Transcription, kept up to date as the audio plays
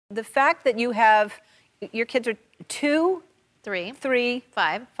the fact that you have, your kids are 2, 3, 3,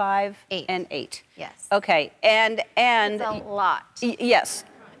 5, 5, 8. and 8. Yes. Okay, and It's a lot. Yes.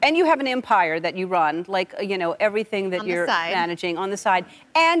 And you have an empire that you run, like, you know, everything that you're managing on the side,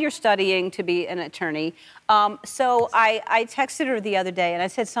 and you're studying to be an attorney. So I texted her the other day, and I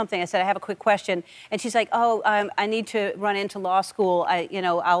said something. I said, I have a quick question. And she's like, oh, I need to run into law school.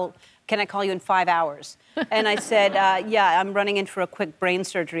 Can I call you in 5 hours? And I said, yeah, I'm running in for a quick brain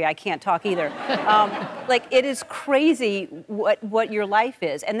surgery. I can't talk either. Like, it is crazy what your life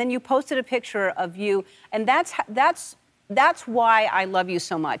is. And then you posted a picture of you, and that's why I love you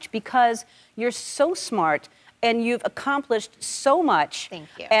so much, because you're so smart and you've accomplished so much. Thank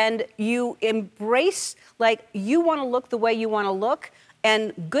you. And you embrace, like, you want to look the way you want to look,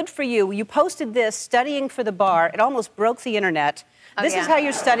 and good for you. You posted this, studying for the bar. It almost broke the internet. Oh, this is how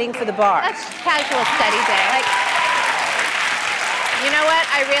you're studying for the bar. That's casual study day. You know what?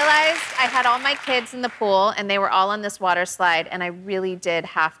 I realized I had all my kids in the pool, and they were all on this water slide, and I really did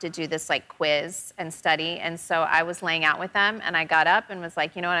have to do this, like, quiz and study, and so I was laying out with them, and I got up and was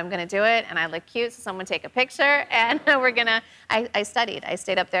like, you know what, I'm going to do it, and I look cute, so someone take a picture, and I studied. I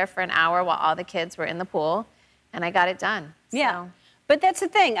stayed up there for an hour while all the kids were in the pool, and I got it done. Yeah. So. But that's the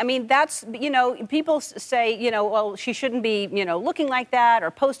thing. I mean, that's, you know, people say, you know, well, she shouldn't be, you know, looking like that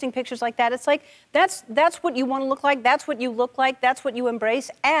or posting pictures like that. It's like, that's what you want to look like. That's what you look like. That's what you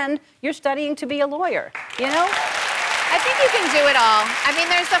embrace. And you're studying to be a lawyer, you know? I think you can do it all. I mean,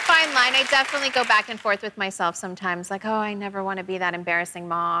 there's a fine line. I definitely go back and forth with myself sometimes, like, oh, I never want to be that embarrassing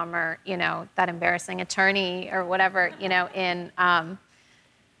mom or, you know, that embarrassing attorney or whatever, you know, in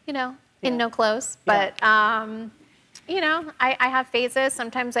no clothes. But, you know, I have phases.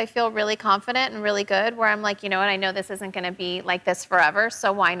 Sometimes I feel really confident and really good where I'm like, you know what, I know this isn't going to be like this forever,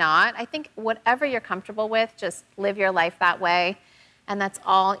 so why not? I think whatever you're comfortable with, just live your life that way, and that's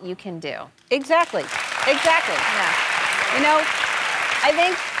all you can do. Exactly. Exactly. Yeah. You know,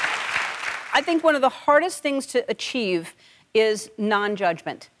 I think one of the hardest things to achieve is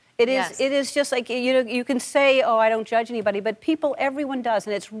non-judgment. It is just like, you know, you can say, oh, I don't judge anybody, but everyone does,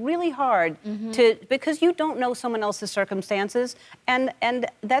 and it's really hard because you don't know someone else's circumstances, and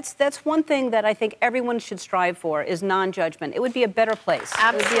that's one thing that I think everyone should strive for is non-judgment. It would be a better place.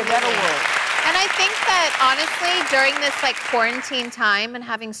 Absolutely. It would be a better world. And I think that, honestly, during this, like, quarantine time and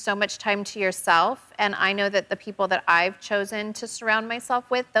having so much time to yourself, and I know that the people that I've chosen to surround myself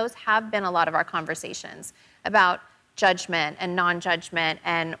with, those have been a lot of our conversations about judgment and non-judgment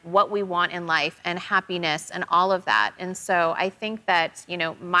and what we want in life and happiness and all of that. And so I think that, you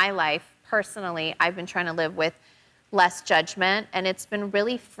know, my life, personally, I've been trying to live with less judgment, and it's been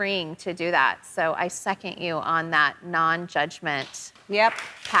really freeing to do that. So I second you on that non-judgment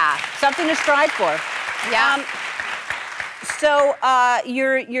path. Something to strive for. Yeah. So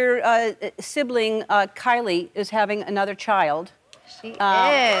your sibling, Kylie, is having another child. She is.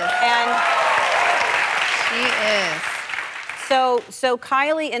 She is. So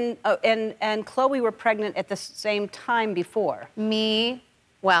Kylie and Chloe were pregnant at the same time before.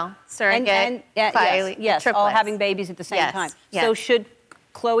 Surrogate, Kylie, yes, all having babies at the same time. Yes. So should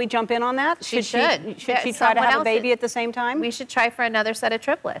Chloe jump in on that? Should she try to have a baby at the same time? We should try for another set of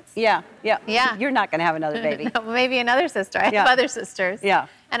triplets. Yeah. You're not going to have another baby. No, maybe another sister. I have other sisters. Yeah.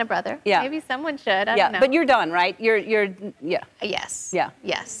 And a brother. Yeah. Maybe someone should. I don't know. But you're done, right? Yes. Yeah.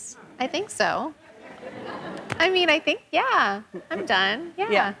 Yes. I think so. I mean, I'm done.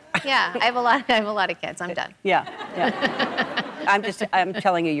 Yeah. I have a lot of kids. I'm done. Yeah. I'm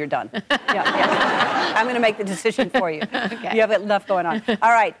telling you, you're done. I'm going to make the decision for you. Okay. You have enough going on.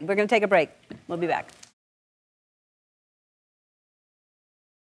 All right, we're going to take a break. We'll be back.